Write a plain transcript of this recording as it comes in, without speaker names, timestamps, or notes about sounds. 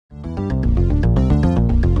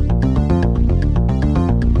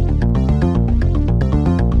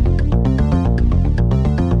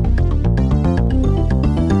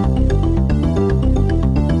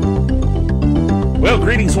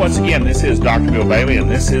once again. This is Dr. Bill Bailey, and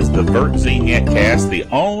this is the VirtZine Netcast, the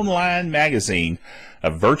online magazine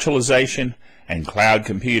of virtualization and cloud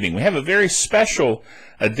computing. We have a very special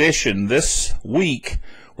edition this week.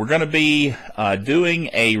 We're going to be doing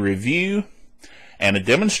a review and a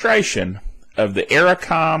demonstration of the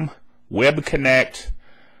Ericom WebConnect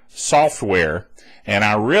software, and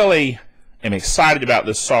I really am excited about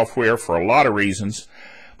this software for a lot of reasons.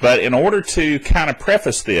 But in order to kind of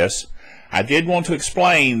preface this, I did want to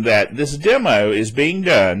explain that this demo is being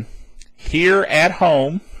done here at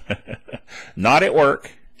home, not at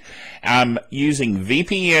work. I'm using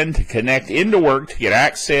VPN to connect into work to get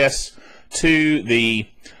access to the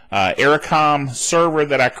Ericom server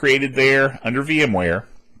that I created there under VMware.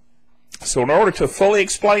 So in order to fully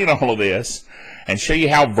explain all of this and show you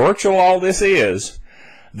how virtual all this is,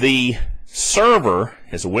 the server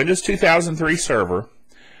is a Windows 2003 server,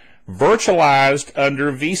 virtualized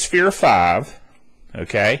under vSphere 5,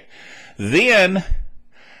 okay? Then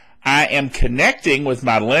I am connecting with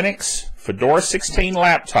my Linux Fedora 16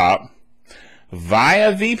 laptop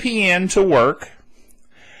via VPN to work.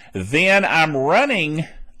 Then I'm running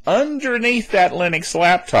underneath that Linux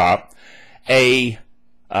laptop a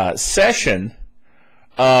session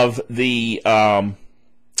of the VirtualBox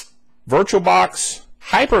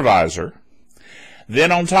hypervisor.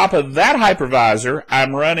 Then on top of that hypervisor,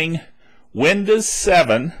 I'm running Windows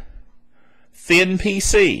 7 Thin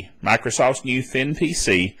PC, Microsoft's new Thin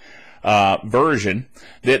PC version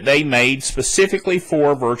that they made specifically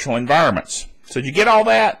for virtual environments. So did you get all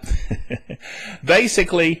that?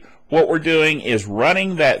 Basically, what we're doing is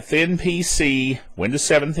running that Thin PC, Windows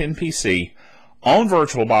 7 Thin PC, on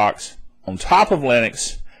VirtualBox, on top of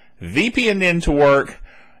Linux, VPN into work,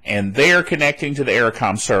 and they're connecting to the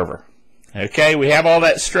Ericom server. Okay, we have all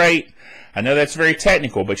that straight. I know that's very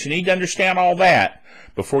technical, but you need to understand all that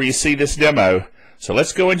before you see this demo. So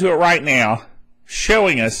let's go into it right now,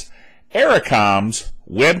 showing us Ericom's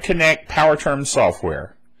WebConnect PowerTerm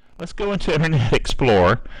software. Let's go into Internet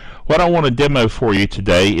Explorer. What I want to demo for you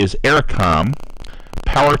today is Ericom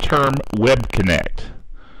PowerTerm WebConnect.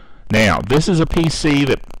 Now, this is a PC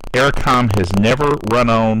that Ericom has never run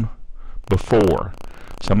on before.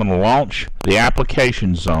 So I'm going to launch the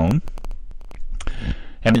application zone.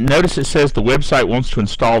 And notice it says the website wants to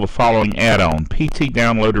install the following add-on, PT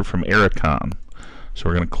Downloader from Ericom. So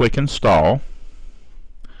we're going to click Install.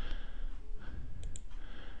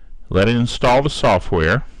 Let it install the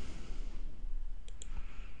software.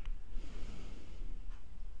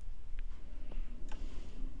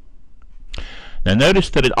 Now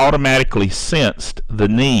notice that it automatically sensed the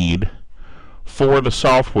need for the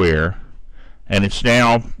software, and it's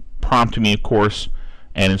now prompting me, of course,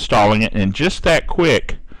 and installing it, and just that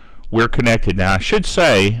quick we're connected. Now I should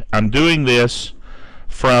say I'm doing this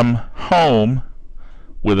from home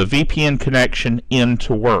with a VPN connection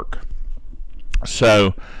into work,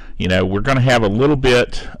 so you know we're going to have a little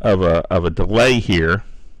bit of a delay here.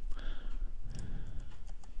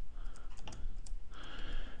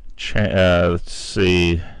 Let's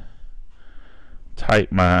see,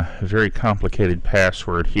 type my very complicated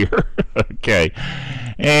password here. Okay,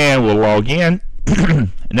 and we'll log in.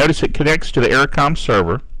 Notice it connects to the Ericom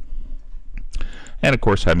server, and of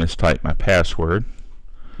course I mistyped my password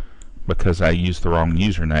because I used the wrong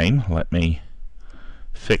username. Let me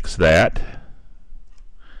fix that.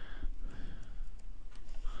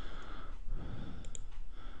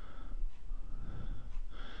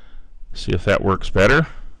 See if that works better.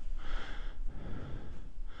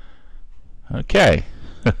 Okay.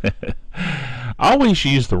 Always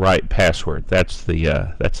use the right password. That's the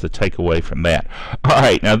takeaway from that. All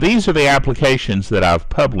right, now these are the applications that I've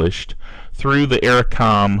published through the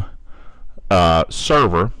Ericom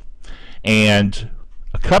server, and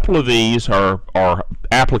a couple of these are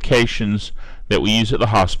applications that we use at the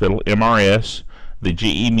hospital: MRS, the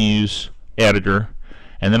GE Muse editor,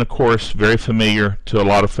 and then of course very familiar to a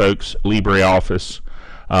lot of folks, LibreOffice,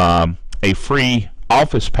 a free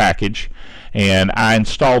Office package. And I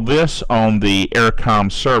installed this on the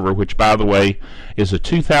Ericom server, which by the way is a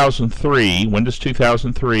 2003 Windows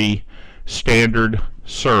 2003 standard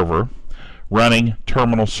server running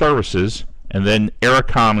terminal services, and then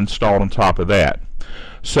Ericom installed on top of that.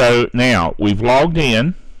 So now we've logged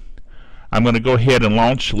in. I'm going to go ahead and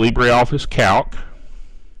launch LibreOffice Calc.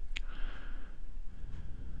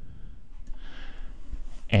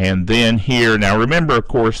 And then here, now remember, of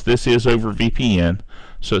course, this is over VPN,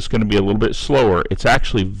 so it's going to be a little bit slower. It's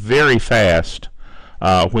actually very fast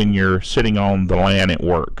when you're sitting on the LAN at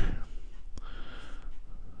work.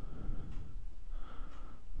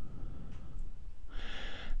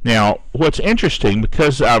 Now, what's interesting,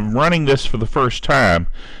 because I'm running this for the first time,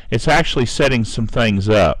 it's actually setting some things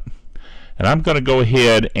up. And I'm going to go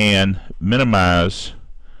ahead and minimize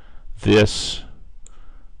this,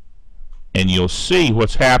 and you'll see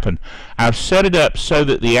what's happened. I've set it up so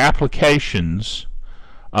that the applications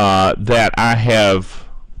that I have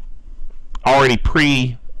already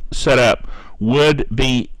pre-set up would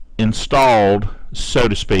be installed, so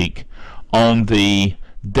to speak, on the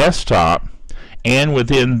desktop and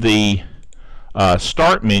within the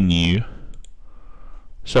start menu.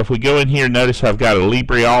 So if we go in here, notice I've got a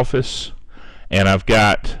LibreOffice and I've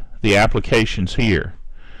got the applications here.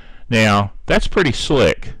 Now that's pretty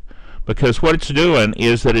slick, because what it's doing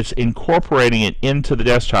is that it's incorporating it into the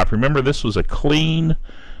desktop. Remember, this was a clean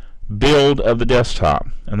build of the desktop,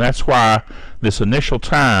 and that's why this initial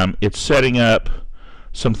time it's setting up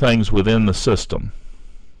some things within the system.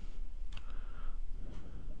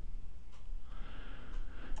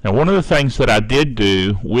 Now, one of the things that I did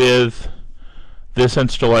do with this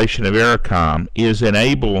installation of Ericom is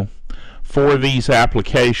enable for these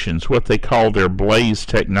applications what they call their Blaze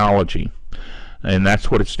technology, and that's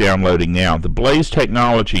what it's downloading now. The Blaze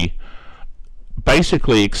technology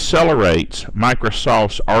basically accelerates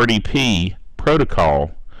Microsoft's RDP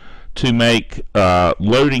protocol to make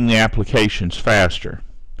loading the applications faster.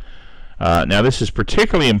 Now this is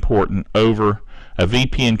particularly important over a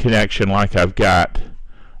VPN connection like I've got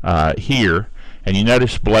here, and you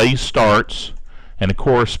notice Blaze starts, and of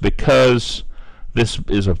course, because this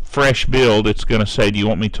is a fresh build, it's going to say, do you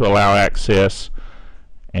want me to allow access?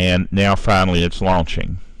 And now finally it's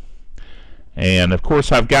launching. And of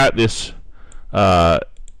course I've got this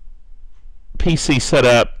PC set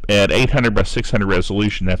up at 800 by 600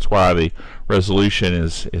 resolution. That's why the resolution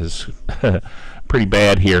is pretty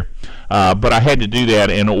bad here. But I had to do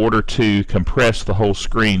that in order to compress the whole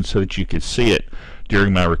screen so that you could see it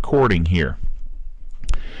during my recording here.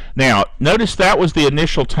 Now, notice that was the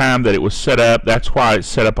initial time that it was set up. That's why it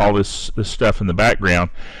set up all this stuff in the background.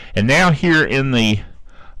 And now here in the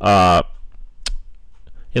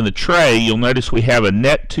tray, you'll notice we have a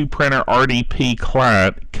Net2Printer RDP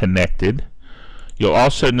client connected. You'll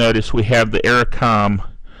also notice we have the Ericom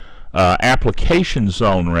application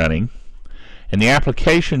zone running. In the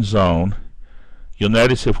application zone, you'll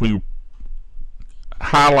notice if we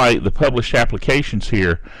highlight the published applications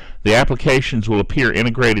here, the applications will appear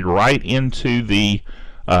integrated right into the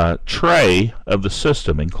tray of the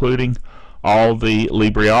system, including all the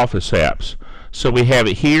LibreOffice apps. So we have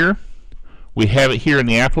it here, we have it here in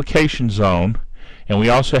the application zone, and we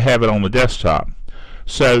also have it on the desktop.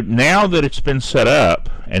 So now that it's been set up,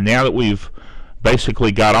 and now that we've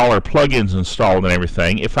basically got all our plugins installed and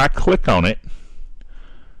everything, if I click on it,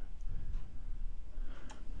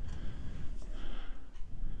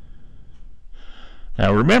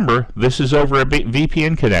 now remember, this is over a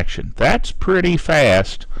VPN connection. That's pretty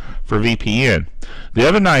fast for VPN. The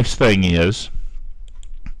other nice thing is,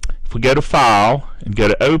 if we go to File and go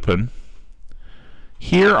to Open,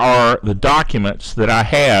 here are the documents that I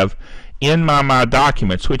have in my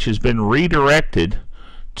documents, which has been redirected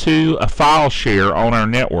to a file share on our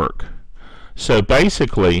network. So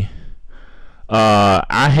basically,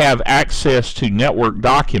 I have access to network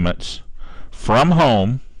documents from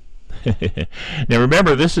home. Now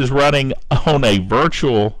remember, this is running on a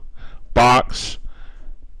virtual box,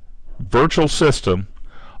 virtual system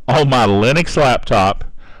on my Linux laptop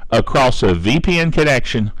across a VPN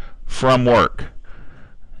connection from work.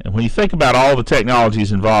 And when you think about all the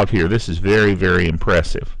technologies involved here, this is very, very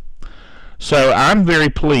impressive. So I'm very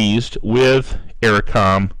pleased with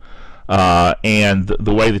Ericom and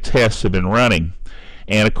the way the tests have been running.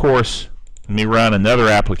 And of course, let me run another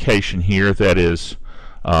application here that is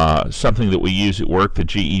something that we use at work, the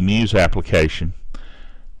GE Muse application.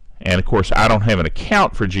 And of course, I don't have an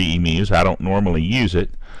account for GE Muse. I don't normally use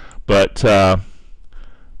it, but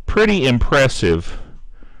pretty impressive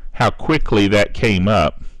how quickly that came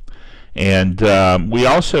up. And we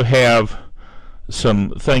also have some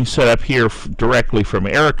things set up here directly from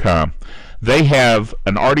Ericom. They have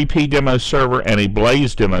an RDP demo server and a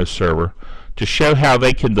Blaze demo server to show how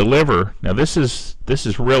they can deliver. Now this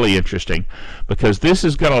is really interesting, because this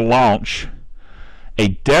is going to launch a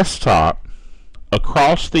desktop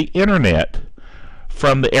across the internet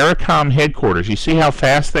from the Ericom headquarters. You see how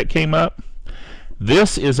fast that came up?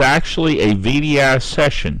 This is actually a VDI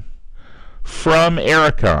session from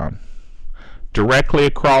Ericom directly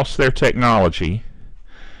across their technology.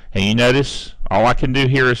 And you notice all I can do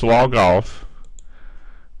here is log off.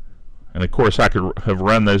 And of course I could have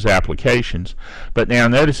run those applications, but now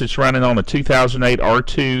notice it's running on a 2008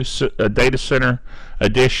 R2 Data Center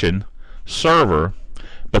Edition server.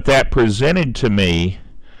 but that presented to me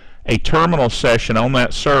a terminal session on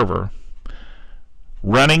that server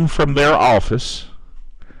running from their office,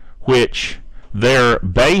 which they're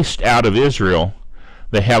based out of Israel.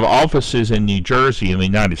 They have offices in New Jersey in the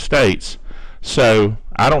United States. So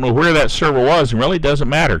I don't know where that server was, and really doesn't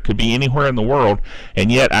matter. It could be anywhere in the world,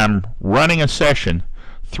 and yet I'm running a session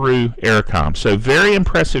through Ericom. So very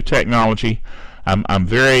impressive technology. I'm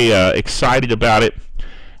very excited about it.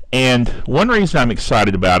 And one reason I'm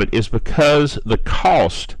excited about it is because the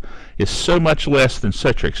cost is so much less than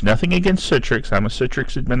Citrix. Nothing against Citrix. I'm a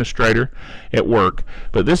Citrix administrator at work,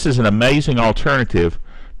 but this is an amazing alternative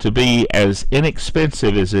to be as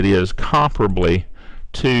inexpensive as it is comparably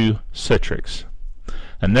to Citrix.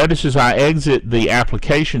 And notice as I exit the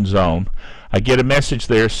application zone, I get a message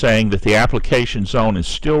there saying that the application zone is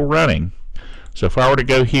still running. So if I were to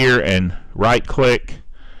go here and right click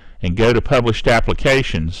and go to published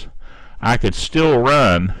applications, I could still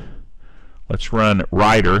run, let's run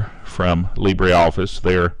Writer from LibreOffice,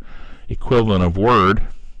 their equivalent of Word,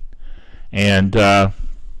 and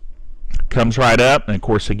comes right up. And of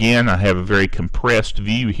course, again, I have a very compressed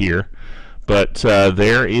view here, but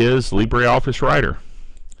there is LibreOffice Writer.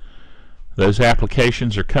 Those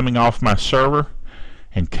applications are coming off my server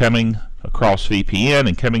and coming across VPN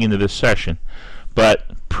and coming into this session. But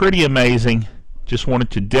pretty amazing. Just wanted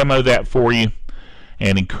to demo that for you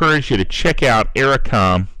and encourage you to check out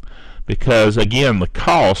Ericom, because again, the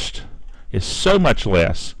cost is so much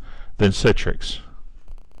less than Citrix.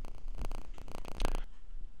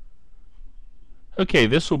 Okay,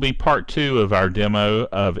 this will be part 2 of our demo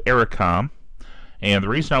of Ericom. And the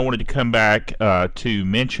reason I wanted to come back to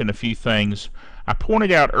mention a few things, I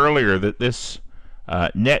pointed out earlier that this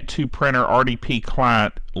Net2 printer RDP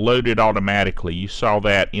client loaded automatically. You saw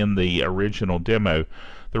that in the original demo.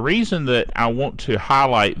 The reason that I want to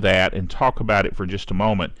highlight that and talk about it for just a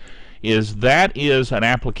moment is that is an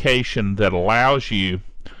application that allows you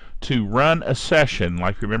to run a session.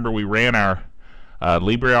 Like, remember, we ran our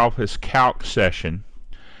LibreOffice Calc session,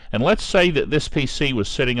 and let's say that this PC was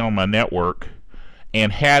sitting on my network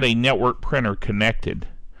and had a network printer connected.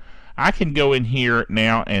 I can go in here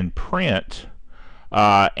now and print,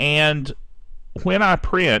 and when I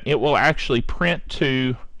print, it will actually print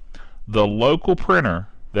to the local printer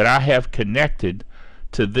that I have connected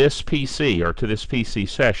to this PC, or to this PC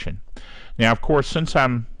session. Now, of course, since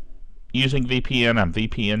I'm using VPN, I'm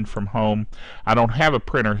VPN from home, I don't have a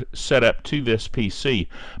printer set up to this PC,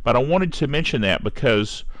 but I wanted to mention that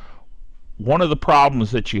because one of the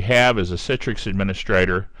problems that you have as a Citrix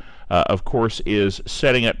administrator, of course, is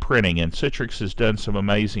setting up printing, and Citrix has done some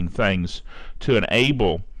amazing things to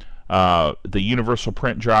enable the universal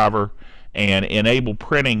print driver and enable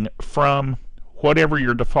printing from whatever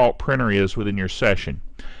your default printer is within your session.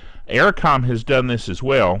 Ericom has done this as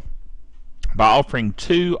well by offering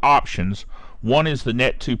 2 options. One is the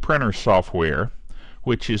Net2 printer software,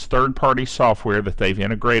 which is third-party software that they've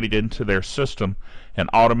integrated into their system and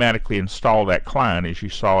automatically install that client, as you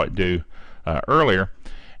saw it do earlier.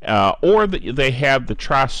 Or they have the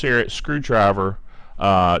Tricerat screwdriver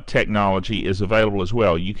technology is available as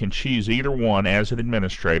well. You can choose either one as an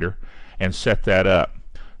administrator and set that up.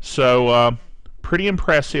 So pretty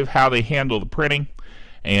impressive how they handle the printing,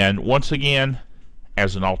 and once again,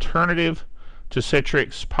 as an alternative to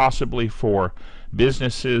Citrix, possibly for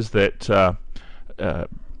businesses that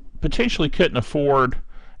potentially couldn't afford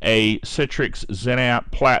a Citrix XenApp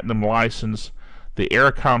Platinum license, the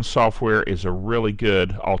Ericom software is a really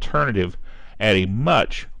good alternative at a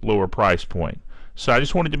much lower price point. So I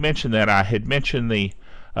just wanted to mention that. I had mentioned the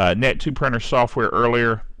Net2 printer software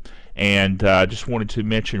earlier, and just wanted to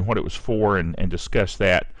mention what it was for and discuss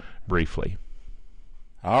that briefly.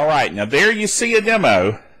 All right, now there you see a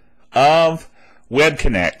demo of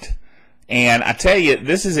WebConnect, and I tell you,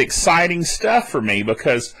 this is exciting stuff for me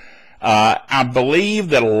because I believe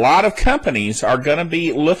that a lot of companies are going to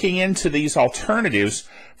be looking into these alternatives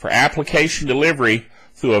for application delivery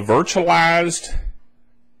through a virtualized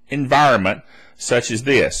environment such as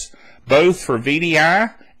this, both for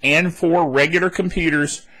VDI and for regular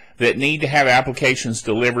computers that need to have applications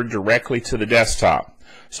delivered directly to the desktop.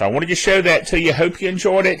 So I wanted to show that to you. Hope you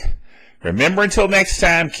enjoyed it. Remember, until next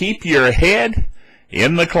time, keep your head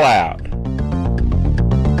in the cloud.